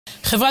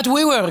חברת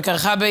Wework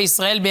ערכה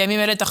בישראל בימים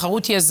אלה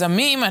תחרות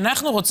יזמים.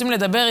 אנחנו רוצים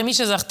לדבר עם מי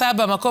שזכתה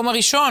במקום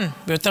הראשון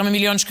ביותר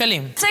ממיליון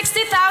שקלים. $60,000.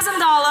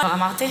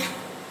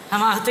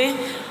 אמרתי.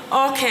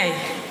 אוקיי.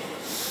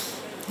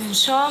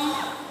 ננשום.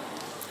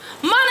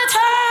 MonitHer!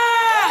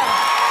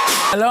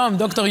 Hello,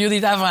 Dr.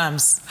 Yehudit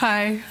Abrams.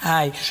 Hi.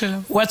 Hi.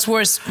 Shalom. What's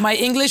worse, my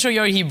English or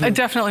your Hebrew?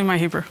 Definitely my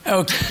Hebrew.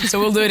 Okay, so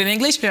we'll do it in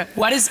English. Yeah.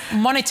 What is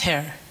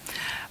MonitHer?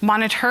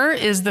 MonitHer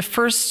is the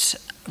first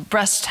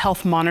breast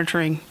health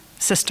monitoring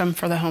system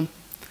for the home.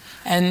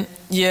 And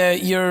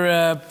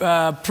you're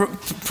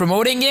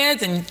promoting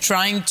it and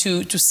trying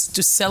to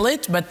sell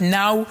it, but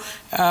now,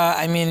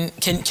 I mean,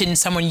 can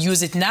someone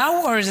use it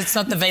now, or is it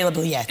not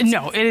available yet?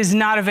 No, it is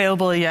not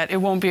available yet.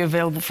 It won't be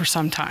available for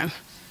some time.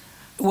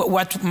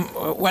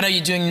 What are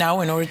you doing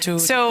now in order to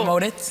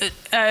promote it?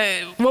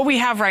 What we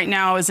have right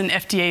now is an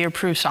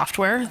FDA-approved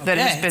software that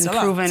has been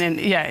proven, and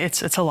yeah,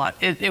 it's a lot.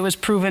 It was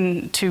proven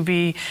to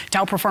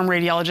outperform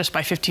radiologists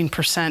by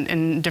 15%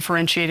 in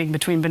differentiating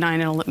between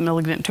benign and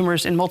malignant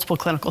tumors in multiple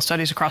clinical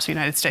studies across the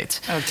United States.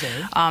 Okay.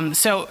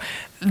 So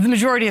the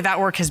majority of that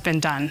work has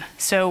been done.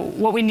 So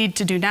what we need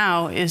to do now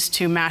is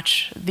to match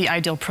the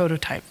ideal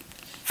prototype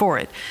for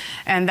it.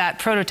 And that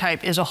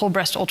prototype is a whole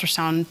breast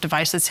ultrasound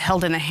device that's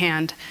held in a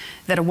hand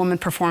that a woman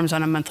performs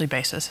on a monthly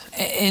basis.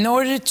 In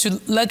order to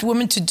let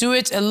women to do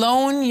it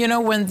alone, you know,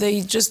 when they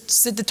just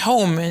sit at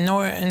home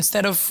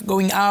instead of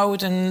going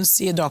out and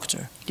see a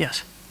doctor.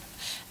 Yes.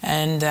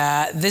 And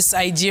this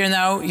idea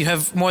now, you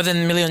have more than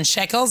 1 million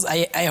shekels.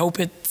 I hope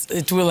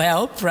it will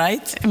help,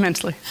 right?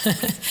 Immensely.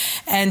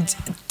 And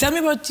tell me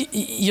about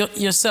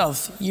yourself.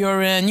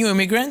 You're a new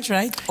immigrant,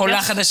 right? Ola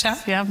Chadasha?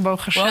 Yeah,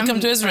 Baruch Hashem. Welcome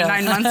to Israel.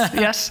 9 months,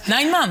 yes.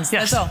 9 months,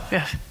 yes. That's all?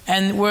 Yes.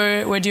 And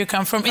where do you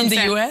come from? In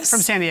the US?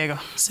 From San Diego.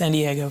 San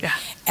Diego. Yeah.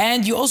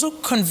 And you also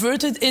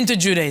converted into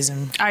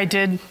Judaism. I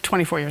did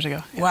 24 years ago.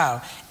 Yeah.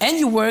 Wow. And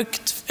you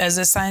worked as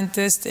a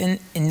scientist in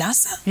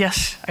NASA?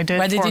 Yes, I did.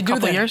 Why did you do that? For a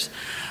couple of years.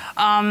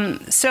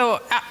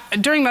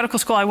 During medical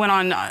school, I went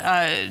on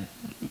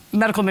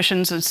medical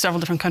missions in several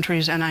different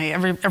countries, and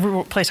every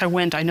place I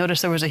went, I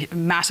noticed there was a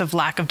massive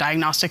lack of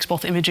diagnostics,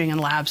 both imaging and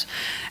labs.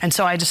 And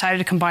so I decided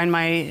to combine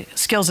my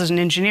skills as an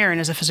engineer and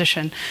as a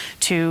physician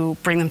to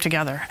bring them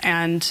together.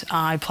 And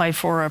I applied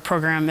for a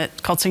program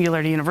called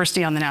Singularity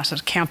University on the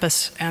NASA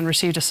campus and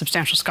received a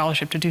substantial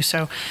scholarship to do so.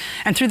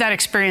 And through that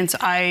experience,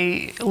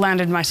 I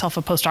landed myself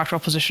a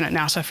postdoctoral position at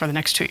NASA for the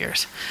next 2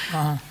 years.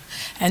 Uh-huh.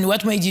 And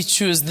what made you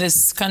choose this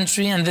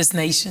country and this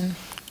nation?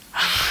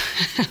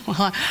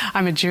 Well,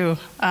 I'm a Jew.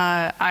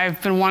 I've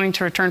been wanting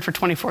to return for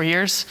 24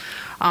 years.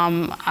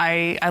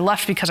 I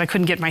left because I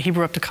couldn't get my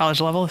Hebrew up to college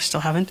level. I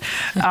still haven't.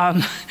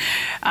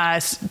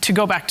 To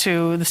go back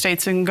to the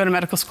States and go to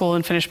medical school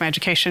and finish my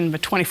education,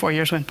 but 24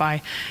 years went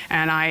by,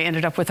 and I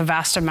ended up with a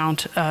vast amount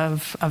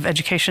of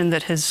education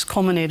that has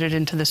culminated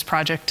into this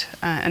project,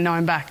 and now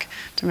I'm back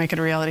to make it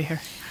a reality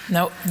here.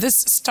 Now, this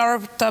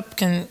startup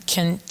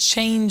can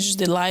change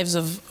the lives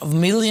of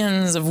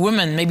millions of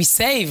women, maybe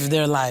save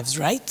their lives,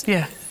 right?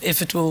 Yeah.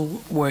 If it will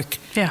work.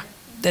 Yeah.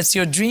 That's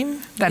your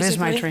dream? That is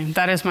my dream.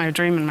 That is my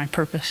dream and my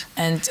purpose.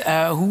 And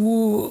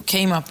who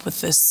came up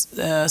with this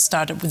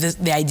startup, with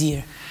the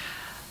idea?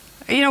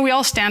 You know, we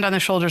all stand on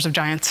the shoulders of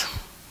giants.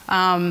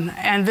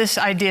 And this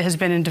idea has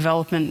been in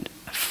development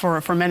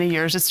for many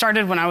years. It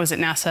started when I was at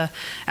NASA,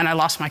 and I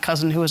lost my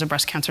cousin, who was a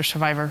breast cancer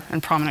survivor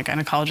and prominent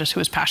gynecologist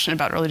who was passionate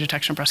about early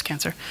detection of breast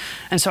cancer.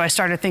 And so I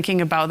started thinking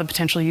about the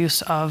potential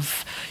use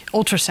of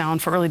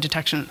ultrasound for early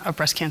detection of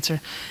breast cancer.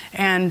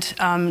 And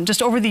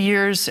just over the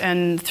years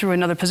and through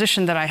another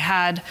position that I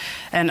had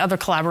and other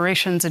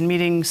collaborations and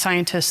meeting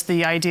scientists,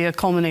 the idea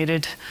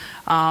culminated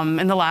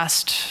in the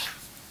last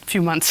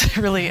few months,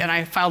 really, and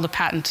I filed a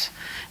patent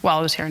while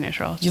I was here in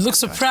Israel. You look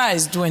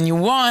surprised when you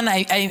won.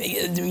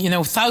 You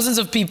know, thousands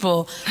of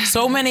people,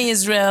 so many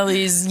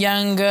Israelis,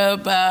 young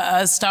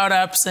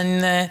startups,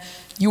 and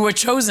you were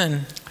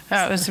chosen.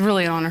 It was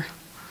really an honor.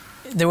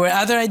 There were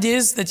other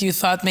ideas that you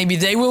thought maybe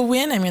they will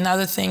win? I mean,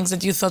 other things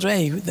that you thought,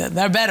 hey,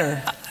 they're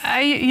better.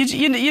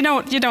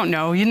 You don't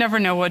know. You never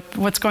know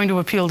what's going to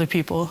appeal to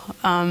people.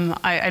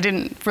 I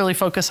didn't really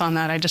focus on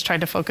that. I just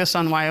tried to focus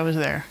on why I was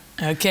there.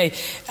 Okay,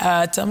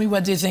 tell me,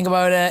 what do you think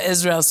about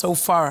Israel so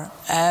far?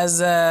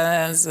 As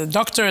a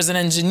doctor, as an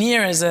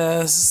engineer, as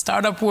a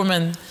startup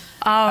woman,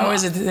 how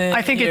is it here?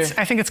 I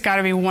think it's got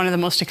to be one of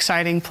the most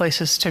exciting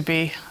places to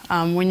be.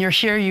 When you're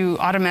here, you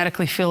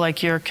automatically feel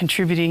like you're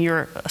contributing.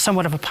 You're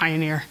somewhat of a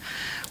pioneer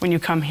when you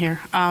come here.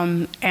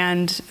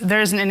 And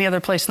there isn't any other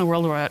place in the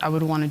world where I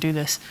would want to do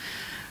this.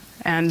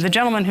 And the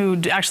gentleman who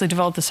actually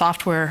developed the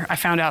software, I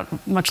found out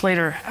much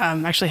later,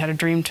 actually had a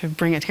dream to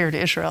bring it here to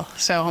Israel.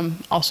 So I'm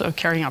also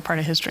carrying out part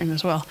of his dream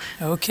as well.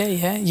 Okay,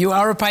 yeah. You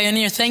are a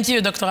pioneer. Thank you,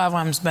 Dr.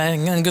 Abrams,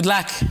 and good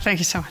luck. Thank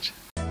you so much.